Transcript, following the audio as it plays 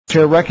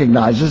Chair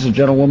recognizes the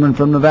gentlewoman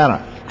from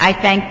Nevada. I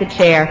thank the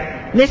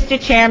chair. Mr.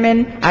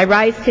 Chairman, I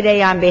rise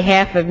today on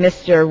behalf of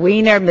Mr.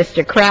 Weiner,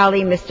 Mr.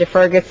 Crowley, Mr.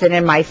 Ferguson,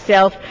 and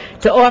myself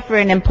to offer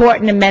an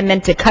important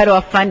amendment to cut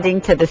off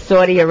funding to the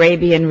Saudi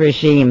Arabian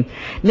regime.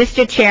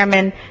 Mr.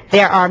 Chairman,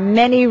 there are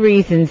many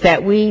reasons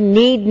that we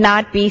need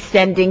not be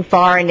sending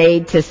foreign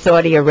aid to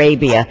Saudi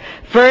Arabia.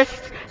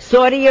 First,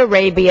 Saudi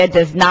Arabia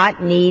does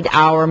not need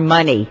our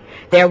money.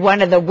 They're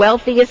one of the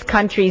wealthiest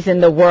countries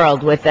in the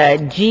world with a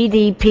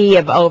GDP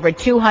of over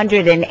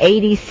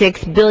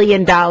 $286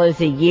 billion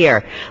a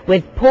year.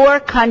 With poor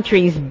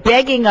countries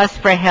begging us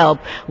for help,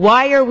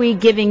 why are we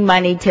giving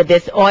money to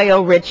this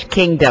oil-rich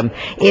kingdom?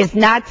 Is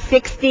not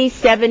 $60,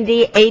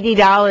 $70,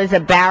 $80 a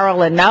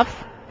barrel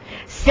enough?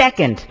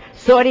 Second,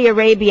 Saudi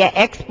Arabia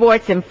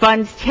exports and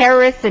funds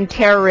terrorists and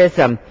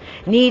terrorism.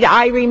 Need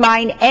I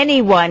remind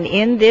anyone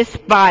in this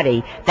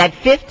body that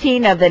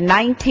 15 of the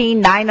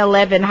 19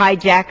 9/11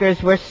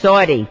 hijackers were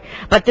Saudi?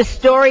 But the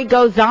story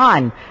goes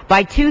on.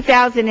 By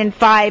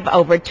 2005,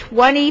 over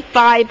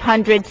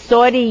 2,500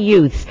 Saudi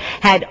youths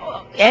had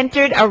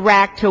entered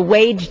Iraq to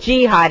wage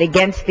jihad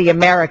against the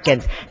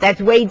Americans. That's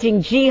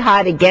waging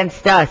jihad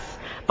against us.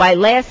 By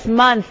last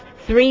month,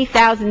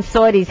 3,000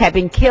 Saudis have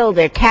been killed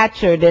or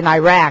captured in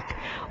Iraq.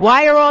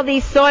 Why are all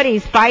these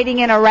Saudis fighting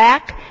in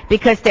Iraq?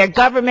 Because their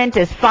government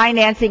is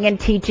financing and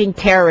teaching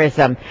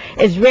terrorism.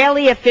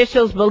 Israeli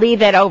officials believe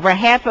that over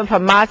half of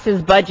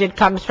Hamas's budget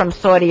comes from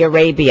Saudi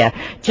Arabia.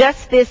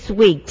 Just this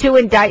week, 2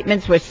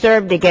 indictments were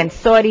served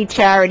against Saudi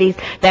charities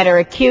that are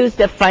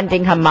accused of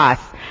funding Hamas.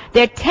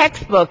 Their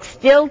textbooks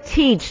still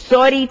teach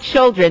Saudi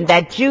children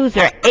that Jews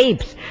are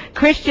apes,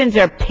 Christians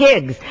are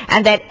pigs,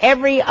 and that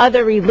every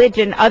other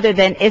religion other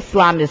than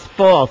Islam is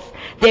false.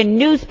 Their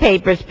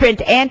newspapers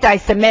print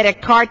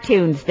anti-Semitic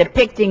cartoons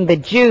depicting the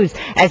Jews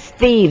as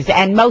thieves,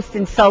 and most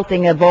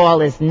insulting of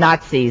all is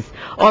Nazis.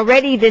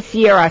 Already this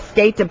year, our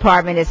State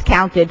Department has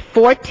counted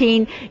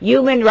 14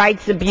 human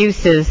rights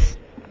abuses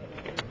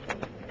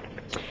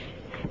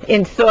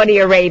in Saudi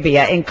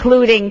Arabia,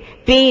 including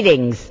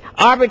beatings,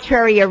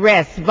 arbitrary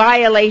arrests,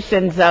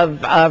 violations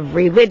of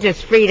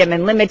religious freedom,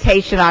 and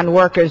limitation on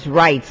workers'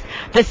 rights.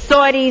 The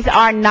Saudis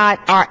are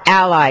not our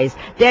allies.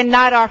 They're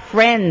not our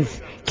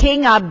friends.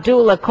 King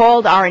Abdullah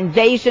called our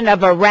invasion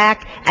of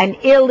Iraq an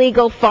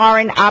illegal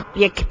foreign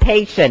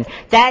occupation.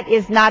 That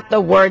is not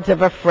the words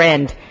of a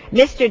friend.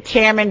 Mr.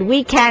 Chairman,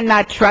 we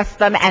cannot trust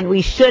them, and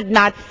we should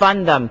not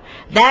fund them.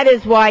 That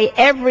is why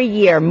every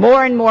year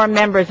more and more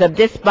members of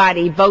this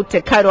body vote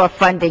to cut off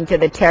funding to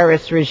the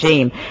terrorist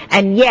regime.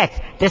 And yet,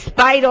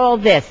 despite all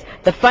this,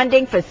 the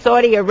funding for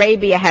Saudi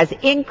Arabia has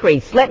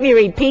increased. Let me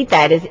repeat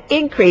that, has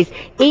increased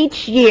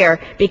each year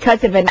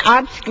because of an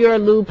obscure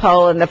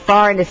loophole in the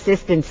Foreign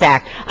Assistance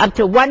Act, up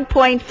to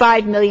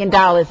 $1.5 million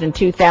in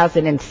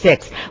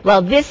 2006.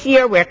 Well, this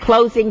year we're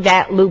closing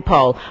that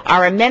loophole.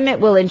 Our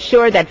amendment will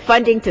ensure that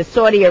funding to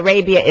Saudi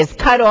Arabia is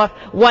cut off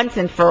once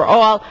and for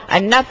all.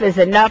 Enough is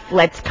enough.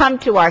 Let's come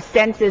to our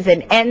senses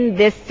and end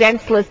this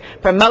senseless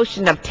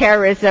promotion of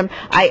terrorism.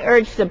 I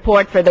urge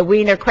support for the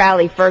Weiner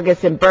Crowley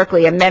Ferguson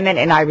Berkeley amendment,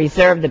 and I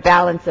reserve the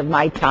balance of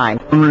my time.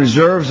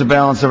 Reserves the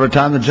balance of her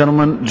time. The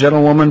gentleman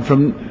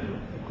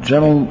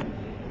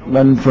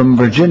from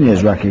Virginia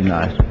is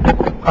recognized.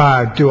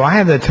 Do I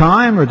have the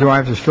time, or do I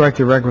have to strike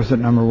the requisite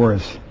number of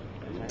words?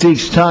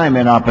 Seeks time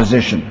in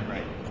opposition.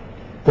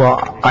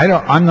 Well,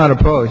 I'm not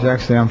opposed.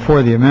 Actually, I'm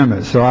for the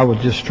amendment, so I will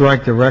just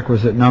strike the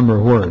requisite number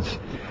of words.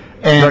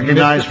 And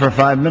recognized for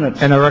 5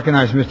 minutes. And I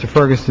recognize Mr.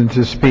 Ferguson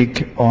to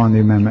speak on the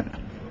amendment.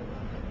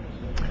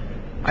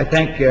 I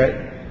thank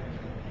you,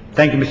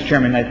 Mr.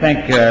 Chairman. I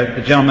thank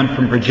the gentleman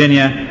from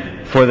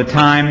Virginia for the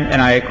time, and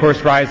I, of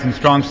course, rise in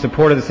strong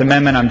support of this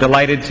amendment. I'm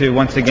delighted to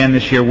once again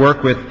this year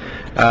work with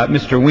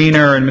Mr.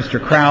 Weiner and Mr.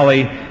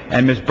 Crowley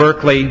and Ms.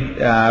 Berkeley.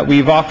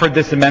 We've offered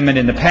this amendment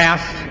in the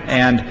past,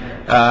 and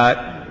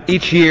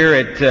each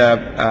year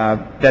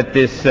that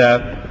this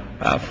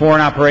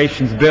foreign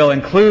operations bill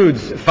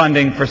includes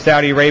funding for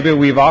Saudi Arabia,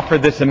 we've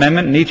offered this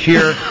amendment, and each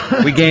year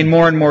we gain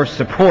more and more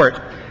support.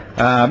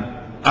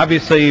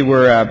 Obviously,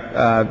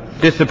 we're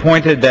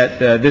disappointed that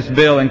this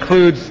bill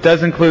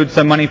does include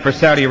some money for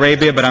Saudi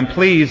Arabia, but I'm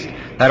pleased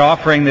that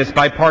offering this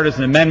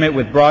bipartisan amendment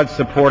with broad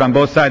support on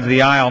both sides of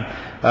the aisle,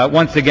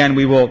 once again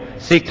we will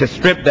seek to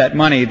strip that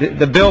money.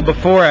 The bill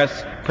before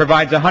us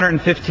provides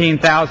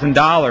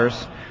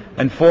 $115,000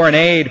 in foreign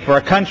aid for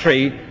a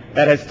country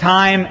that has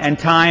time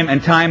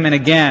and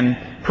again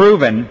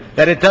proven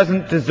that it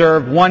doesn't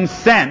deserve 1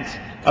 cent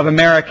of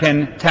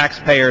American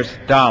taxpayers'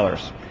 dollars.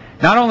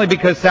 Not only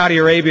because Saudi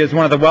Arabia is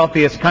one of the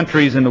wealthiest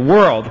countries in the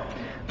world,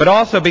 but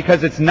also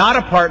because it's not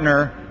a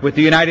partner with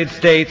the United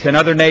States and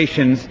other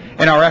nations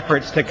in our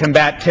efforts to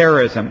combat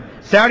terrorism.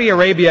 Saudi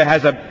Arabia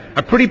has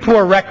a pretty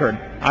poor record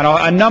on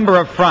a number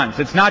of fronts.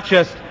 It's not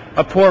just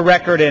a poor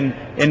record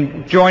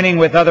in joining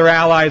with other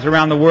allies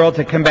around the world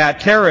to combat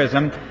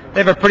terrorism. They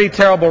have a pretty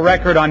terrible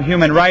record on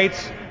human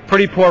rights,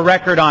 pretty poor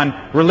record on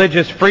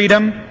religious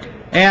freedom,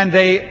 and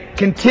they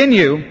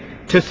continue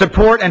to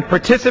support and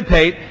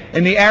participate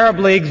in the Arab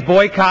League's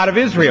boycott of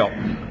Israel.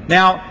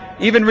 Now,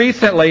 even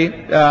recently,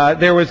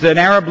 there was an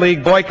Arab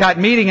League boycott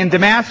meeting in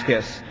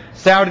Damascus.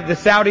 The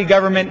Saudi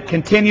government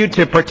continued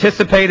to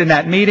participate in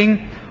that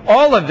meeting.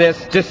 All of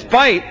this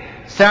despite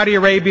Saudi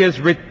Arabia's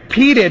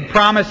repeated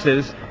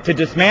promises to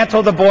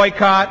dismantle the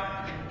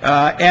boycott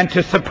and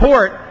to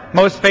support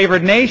most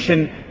favored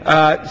nation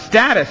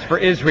status for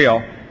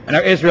Israel. And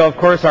Israel, of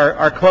course,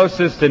 our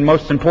closest and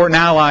most important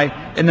ally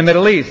in the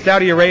Middle East.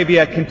 Saudi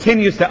Arabia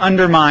continues to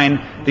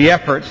undermine the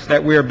efforts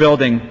that we are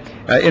building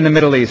in the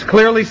Middle East.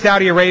 Clearly,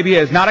 Saudi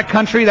Arabia is not a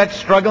country that's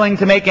struggling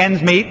to make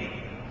ends meet.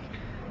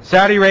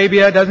 Saudi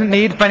Arabia doesn't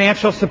need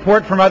financial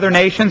support from other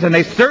nations, and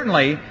they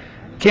certainly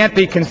can't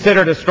be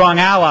considered a strong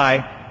ally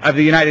of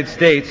the United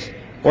States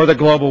or the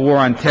global war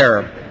on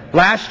terror.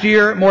 Last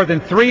year, more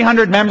than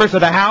 300 members of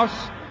the House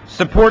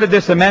supported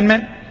this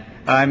amendment.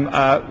 I'm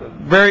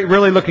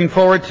really looking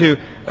forward to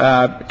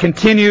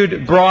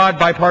continued broad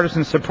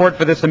bipartisan support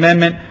for this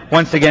amendment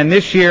once again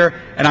this year,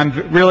 and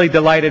I'm really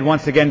delighted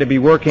once again to be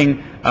working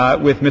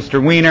with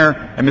Mr.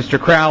 Weiner and Mr.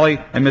 Crowley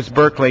and Ms.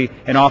 Berkeley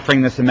in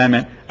offering this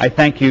amendment. I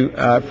thank you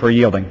for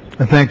yielding.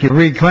 Thank you.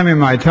 Reclaiming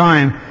my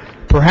time,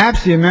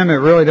 perhaps the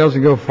amendment really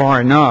doesn't go far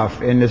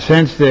enough in the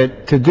sense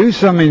that to do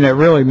something that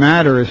really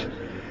matters,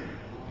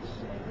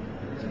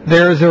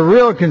 there is a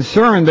real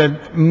concern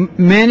that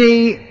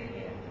many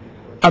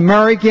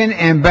American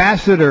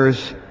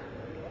ambassadors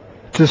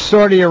to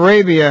Saudi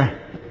Arabia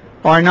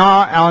are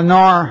now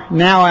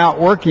out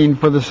working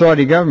for the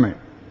Saudi government.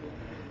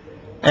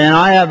 And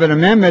I have an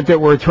amendment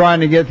that we're trying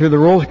to get through the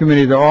Rules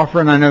Committee to offer,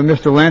 and I know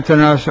Mr. Lanton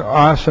and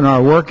us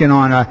are working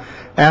on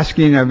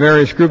asking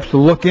various groups to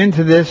look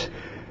into this.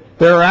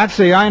 There are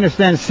actually, I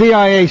understand,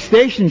 CIA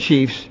station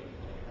chiefs,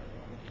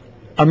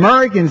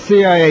 American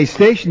CIA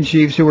station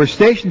chiefs who were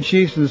station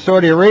chiefs in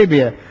Saudi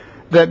Arabia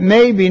that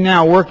may be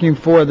now working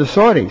for the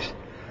Saudis.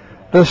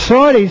 The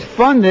Saudis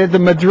funded the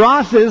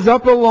madrasas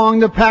up along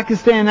the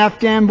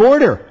Pakistan-Afghan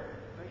border.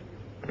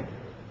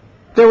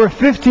 There were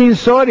 15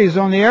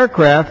 Saudis on the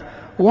aircraft.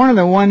 One of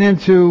them went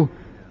into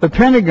the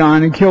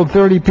Pentagon and killed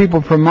 30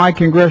 people from my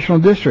congressional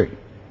district.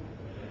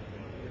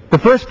 The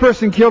first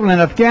person killed in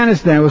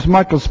Afghanistan was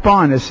Michael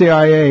Spahn, a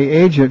CIA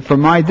agent from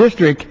my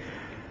district,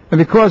 and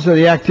because of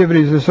the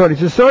activities of the Saudis.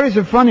 The Saudis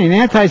are funding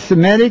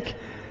anti-Semitic,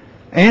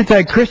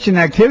 anti-Christian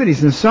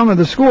activities in some of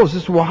the schools.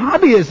 This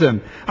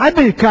Wahhabism. I've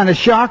been kind of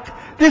shocked.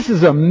 This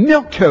is a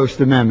milquetoast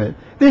amendment.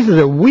 This is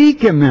a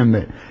weak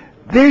amendment.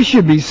 There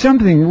should be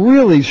something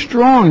really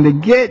strong to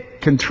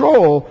get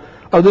control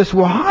of this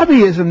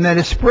Wahhabism that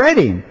is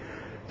spreading.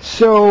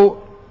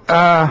 So,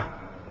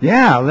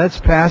 yeah, let's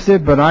pass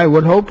it, but I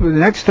would hope the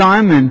next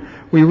time and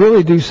we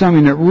really do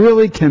something that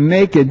really can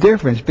make a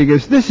difference,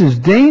 because this is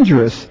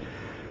dangerous.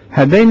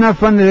 Had they not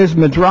funded his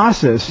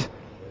madrasas,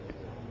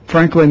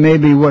 frankly,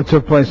 maybe what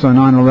took place on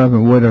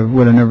 9/11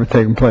 would have never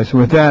taken place.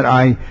 With that,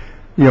 I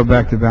yield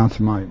back the balance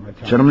of my time.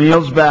 Gentleman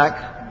yields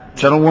back.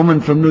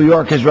 Gentlewoman from New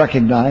York is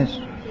recognized.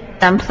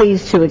 I'm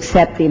pleased to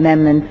accept the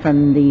amendment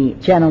from the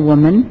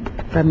gentlewoman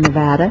from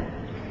Nevada.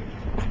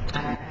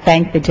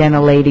 Thank the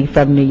gentlelady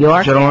from New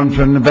York. Gentleman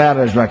from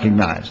Nevada is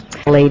recognized.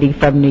 Lady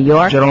from New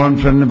York. Gentleman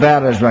from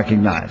Nevada is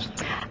recognized.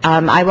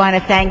 I want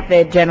to thank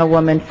the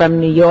gentlewoman from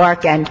New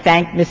York and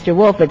thank Mr.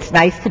 Wolf. It's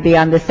nice to be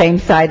on the same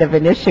side of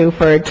an issue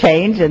for a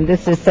change, and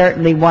this is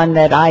certainly one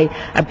that I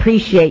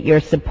appreciate your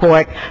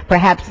support.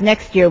 Perhaps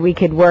next year we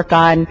could work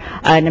on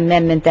an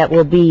amendment that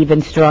will be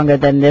even stronger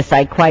than this.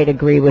 I quite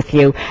agree with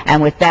you.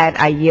 And with that,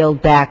 I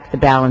yield back the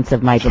balance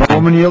of my time.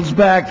 Gentlewoman yields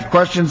back.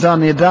 Questions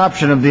on the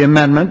adoption of the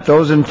amendment.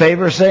 Those in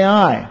favor say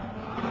aye.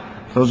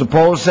 Those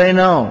opposed say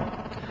no.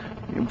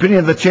 In the opinion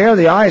of the chair,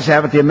 the ayes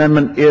have it. The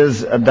amendment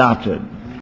is adopted.